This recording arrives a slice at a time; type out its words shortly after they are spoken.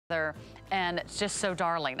and it's just so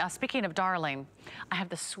darling. Now, speaking of darling, I have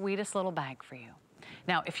the sweetest little bag for you.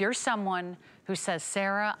 Now, if you're someone who says,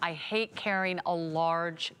 Sarah, I hate carrying a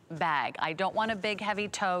large bag. I don't want a big, heavy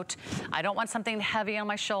tote. I don't want something heavy on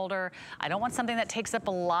my shoulder. I don't want something that takes up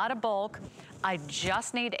a lot of bulk. I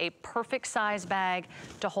just need a perfect size bag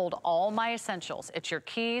to hold all my essentials. It's your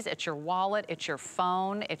keys, it's your wallet, it's your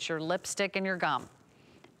phone, it's your lipstick and your gum.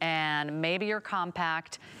 And maybe your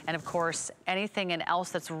compact, and of course, anything else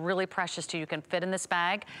that's really precious to you can fit in this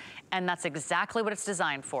bag, and that's exactly what it's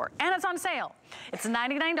designed for. And it's on sale. It's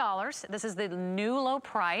 $99. This is the new low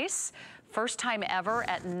price. First time ever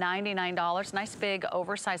at $99. Nice big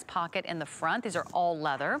oversized pocket in the front. These are all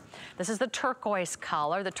leather. This is the turquoise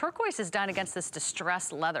color. The turquoise is done against this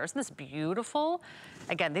distressed leather. Isn't this beautiful?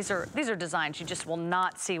 Again, these are designs you just will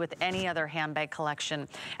not see with any other handbag collection.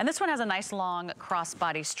 And this one has a nice long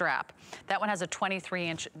crossbody strap. That one has a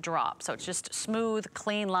 23-inch drop. So it's just smooth,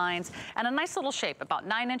 clean lines, and a nice little shape, about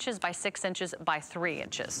 9 inches by 6 inches by 3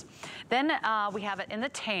 inches. Then we have it in the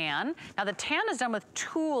tan. Now the tan is done with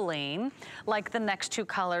tooling, like the next two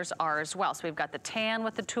colors are as well. So we've got the tan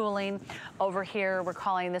with the tooling. Over here, we're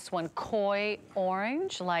calling this one koi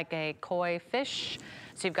orange, like a koi fish.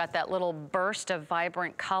 So you've got that little burst of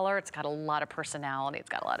vibrant color. It's got a lot of personality. It's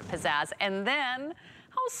got a lot of pizzazz. And then,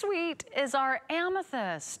 how sweet is our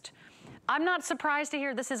amethyst? I'm not surprised to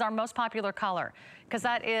hear this is our most popular color, because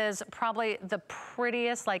that is probably the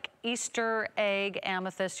prettiest, like, Easter egg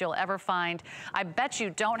amethyst you'll ever find. I bet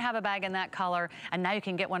you don't have a bag in that color, and now you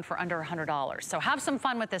can get one for under $100. So have some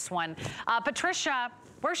fun with this one. Patricia,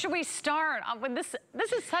 where should we start?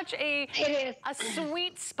 This is such a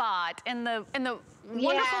sweet spot in the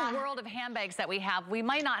wonderful world of handbags that we have. We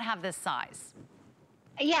might not have this size.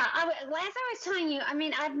 Yeah, as I was telling you, I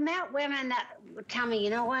mean, I've met women that tell me,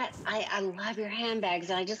 you know what, I love your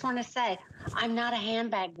handbags. And I just want to say, I'm not a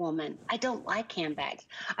handbag woman. I don't like handbags.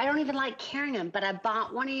 I don't even like carrying them, but I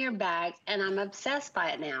bought one of your bags and I'm obsessed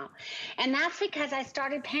by it now. And that's because I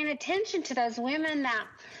started paying attention to those women that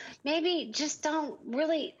maybe just don't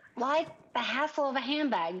really like the hassle of a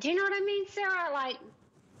handbag. Do you know what I mean, Sarah? Like,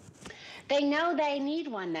 they know they need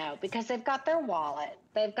one though, because they've got their wallet,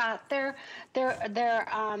 they've got their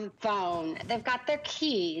phone, they've got their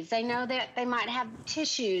keys. They know that they might have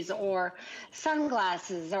tissues or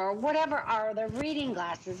sunglasses or whatever, or their reading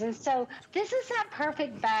glasses. And so this is that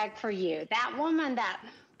perfect bag for you. That woman that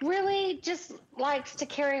really just likes to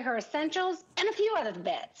carry her essentials and a few other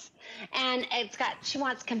bits. And she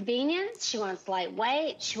wants convenience, she wants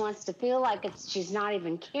lightweight, she wants to feel like she's not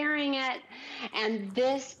even carrying it. And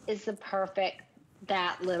this is the perfect,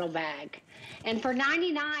 that little bag. And for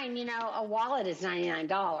 $99, you know, a wallet is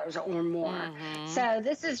 $99 or more. Mm-hmm. So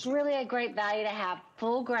this is really a great value to have.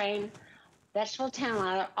 Full grain, vegetable tan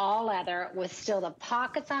leather, all leather, with still the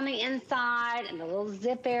pockets on the inside and the little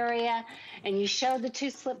zip area. And you show the two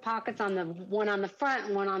slip pockets, on the one on the front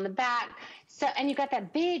and one on the back. So, and you got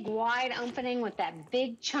that big wide opening with that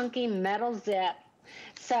big chunky metal zip.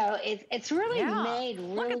 So it's really made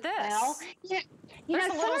really well. Look at this. Yeah.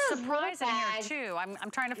 There's a little surprise in here too.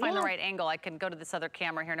 I'm trying to find the right angle. I can go to this other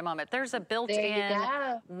camera here in a moment. There's a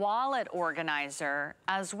built-in wallet organizer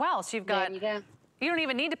as well. So you've got, you don't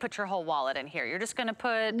even need to put your whole wallet in here. You're just gonna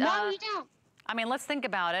put, no, you don't. I mean, let's think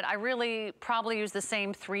about it. I really probably use the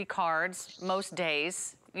same 3 cards most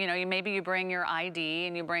days. You know, maybe you bring your ID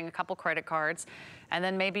and you bring a couple credit cards, and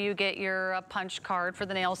then maybe you get your punch card for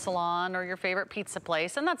the nail salon or your favorite pizza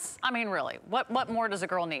place. And that's, I mean, really, what more does a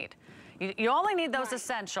girl need? You only need those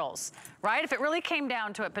essentials, right? If it really came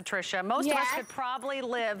down to it, Patricia, most of us could probably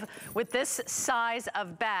live with this size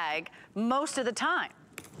of bag most of the time.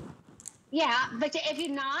 Yeah, but if you're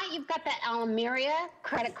not, you've got that Almeria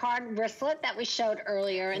credit card wristlet that we showed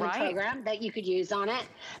earlier in the program that you could use on it.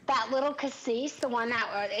 That little cassis, the one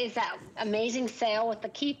that is that amazing sale with the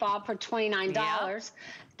key fob for $29. Yep.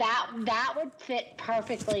 That would fit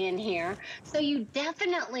perfectly in here. So you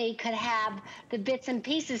definitely could have the bits and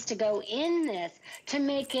pieces to go in this to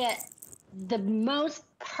make it the most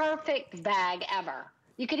perfect bag ever.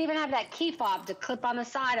 You could even have that key fob to clip on the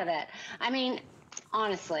side of it. I mean,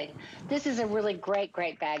 honestly, this is a really great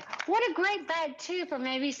bag. What a great bag too for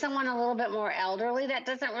maybe someone a little bit more elderly that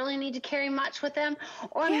doesn't really need to carry much with them,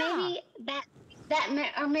 or maybe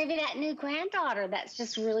that new granddaughter that's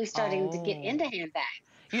just really starting to get into handbags.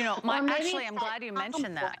 You know, actually, I'm glad you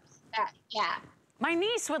mentioned that. My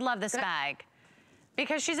niece would love this bag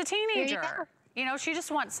because she's a teenager. You know, she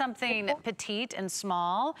just wants something petite and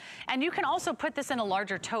small. And you can also put this in a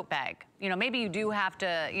larger tote bag you know, maybe you do have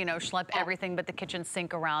to, you know, schlep everything but the kitchen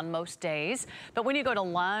sink around most days. But when you go to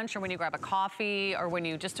lunch or when you grab a coffee or when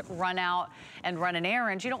you just run out and run an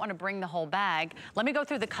errand, you don't want to bring the whole bag. Let me go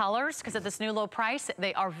through the colors, because at this new low price,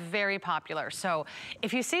 they are very popular. So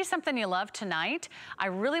if you see something you love tonight, I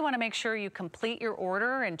really want to make sure you complete your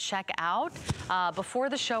order and check out before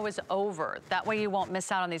the show is over. That way you won't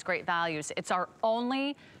miss out on these great values. It's our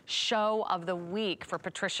only show of the week for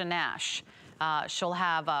Patricia Nash. She'll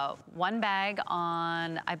have one bag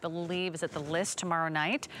on, I believe, is it the list tomorrow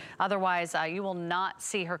night? Otherwise, you will not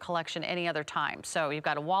see her collection any other time. So you've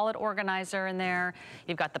got a wallet organizer in there.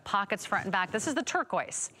 You've got the pockets front and back. This is the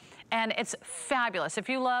turquoise. And it's fabulous. If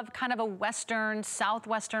you love kind of a Western,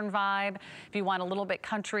 Southwestern vibe, if you want a little bit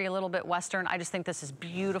country, a little bit Western, I just think this is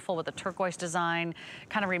beautiful with the turquoise design.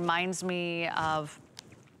 Kind of reminds me of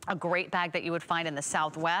a great bag that you would find in the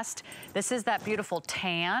Southwest. This is that beautiful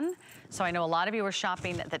tan. So I know a lot of you are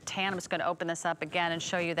shopping the tan. I'm just gonna open this up again and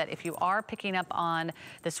show you that if you are picking up on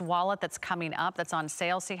this wallet that's coming up, that's on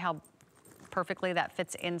sale, see how perfectly that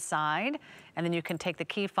fits inside. And then you can take the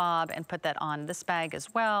key fob and put that on this bag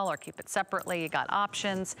as well, or keep it separately. You got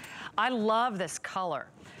options. I love this color.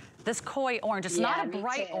 This koi orange, it's not a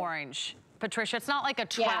bright orange, Patricia. It's not like a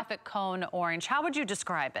traffic cone orange. How would you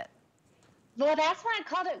describe it? Well, that's why I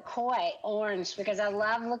called it koi orange, because I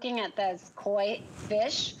love looking at those koi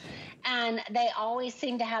fish, and they always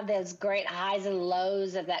seem to have those great highs and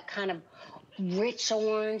lows of that kind of rich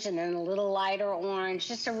orange and then a little lighter orange,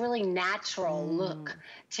 just a really natural look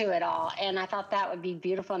to it all. And I thought that would be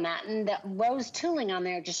beautiful in that. And the rose tooling on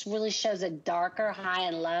there just really shows a darker high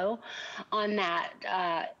and low on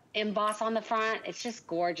that emboss on the front. It's just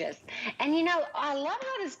gorgeous. And you know, I love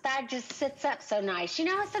how this bag just sits up so nice. You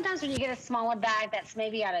know how sometimes when you get a smaller bag that's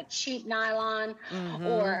maybe out of cheap nylon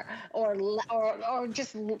or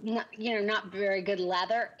just, you know, not very good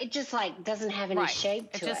leather, it just like doesn't have any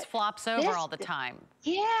shape to it. It just flops over all the time.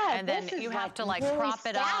 Yeah. And then you have to like really prop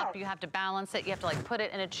it up. You have to balance it. You have to like put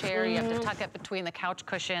it in a chair. You have to tuck it between the couch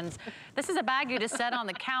cushions. This is a bag you just set on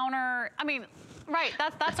the counter. I mean, right,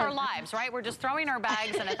 that's our lives, right? We're just throwing our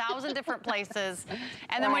bags in 1,000 different places.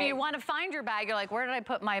 And then when you want to find your bag, you're like, where did I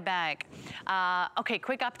put my bag? Okay,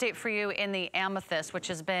 quick update for you in the amethyst, which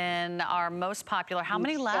has been our most popular. How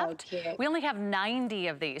many left? So cute. We only have 90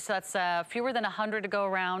 of these, so that's fewer than 100 to go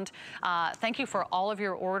around. Thank you for all of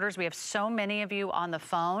your orders. We have so many of you on the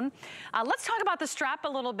phone. Let's talk about the strap a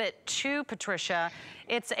little bit too, Patricia.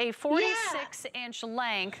 It's a 46-inch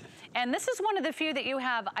length, and this is one of the few that you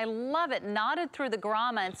have, I love it, knotted through the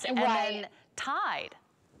grommets and then tied.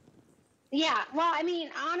 Yeah, well, I mean,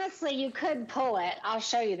 honestly, you could pull it. I'll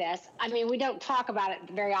show you this. I mean, we don't talk about it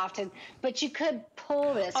very often, but you could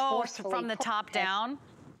pull this forcefully. From the top down?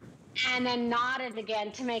 And then knot it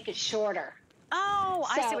again to make it shorter. Oh,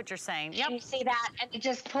 I see what you're saying. Yep. You see that? And it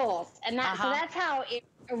just pulls. And that, so that's how it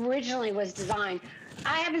originally was designed.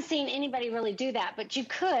 I haven't seen anybody really do that, but you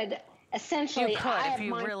could essentially. You could if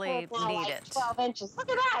you really need it. 12 inches. Look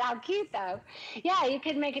at that. How cute, though. Yeah, you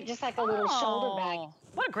could make it just like a little shoulder bag.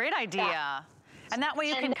 What a great idea. And that way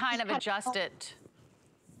you can kind of adjust it.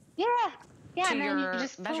 Yeah. Yeah, and then you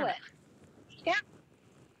just pull it. Yeah.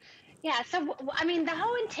 Yeah, so, I mean, the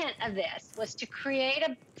whole intent of this was to create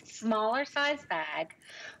a smaller size bag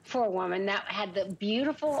for a woman that had the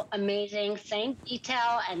beautiful, amazing, same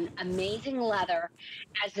detail and amazing leather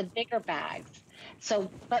as the bigger bags. So,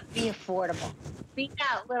 but be affordable. Beat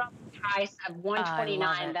that little price of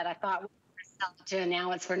 $129 that I thought we were selling to, and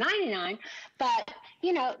now it's for $99. But,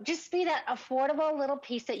 you know, just be that affordable little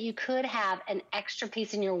piece that you could have an extra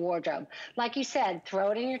piece in your wardrobe. Like you said, throw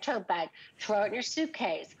it in your tote bag, throw it in your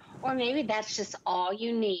suitcase. Or maybe that's just all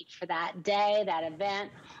you need for that day, that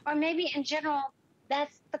event. Or maybe in general,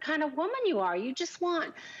 that's the kind of woman you are. You just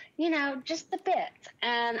want, you know, just the bits.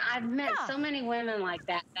 And I've met so many women like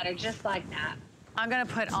that that are just like that. I'm gonna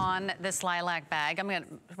put on this lilac bag.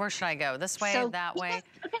 Where should I go? This way, that way?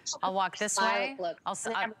 I'll walk this way.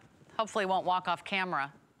 I hopefully won't walk off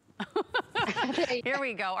camera. Here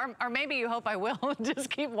we go. Or maybe you hope I will. Just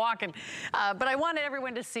keep walking. But I wanted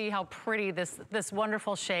everyone to see how pretty this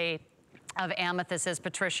wonderful shade of amethyst is,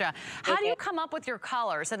 Patricia. How do you come up with your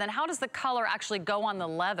colors? And then how does the color actually go on the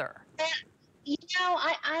leather? You know,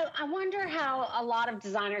 I wonder how a lot of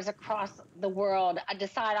designers across the world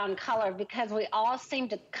decide on color, because we all seem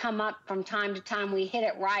to come up from time to time. We hit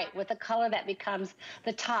it right with a color that becomes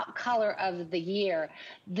the top color of the year.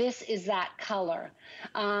 This is that color.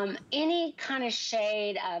 Any kind of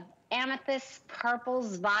shade of amethyst,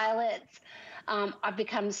 purples, violets, have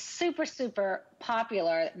become super, super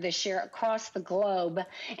popular this year across the globe.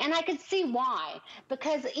 And I could see why,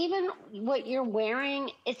 because even what you're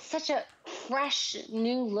wearing, it's such a fresh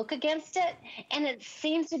new look against it. And it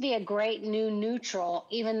seems to be a great new neutral,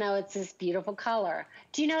 even though it's this beautiful color.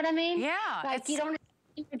 Do you know what I mean? Yeah. Like you don't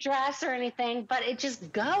have to dress or anything, but it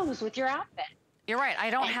just goes with your outfit. You're right, I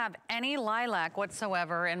don't have any lilac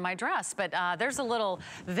whatsoever in my dress, but there's a little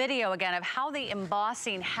video again of how the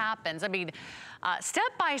embossing happens. I mean,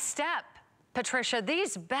 step by step, Patricia,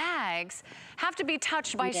 these bags have to be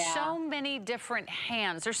touched by so many different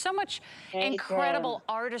hands. There's so much incredible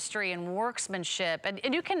artistry and workmanship, and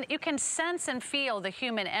you can sense and feel the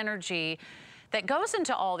human energy that goes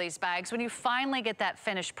into all these bags when you finally get that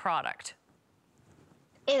finished product.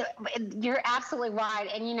 You're absolutely right.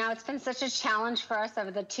 And, you know, it's been such a challenge for us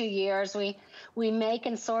over the 2 years. We make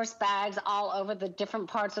and source bags all over the different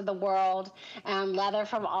parts of the world, and leather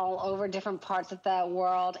from all over different parts of the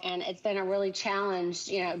world. And it's been a really challenge,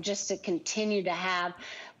 you know, just to continue to have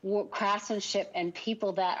craftsmanship and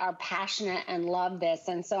people that are passionate and love this.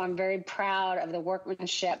 And so I'm very proud of the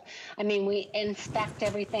workmanship. I mean, we inspect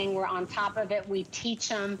everything. We're on top of it. We teach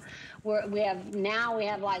them. We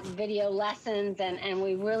have like video lessons, and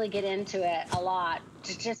we really get into it a lot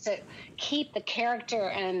to keep the character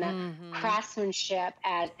and the craftsmanship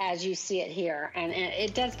as you see it here. And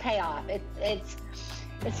it does pay off. It's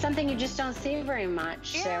something you just don't see very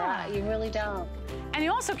much, Sarah. You really don't. And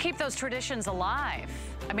you also keep those traditions alive.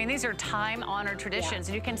 I mean, these are time-honored traditions,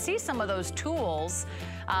 and you can see some of those tools.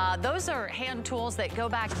 Those are hand tools that go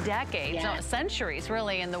back decades, no, centuries,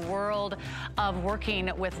 really, in the world of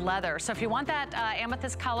working with leather. So if you want that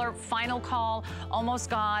amethyst color, final call, almost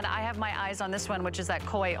gone. I have my eyes on this one, which is that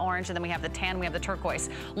koi orange, and then we have the tan, we have the turquoise.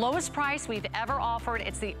 Lowest price we've ever offered.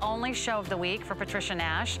 It's the only show of the week for Patricia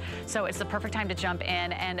Nash, so it's the perfect time to jump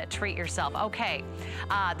in and treat yourself. Okay,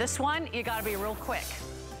 this one, you gotta be real quick.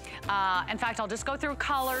 In fact, I'll just go through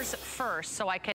colors first so I can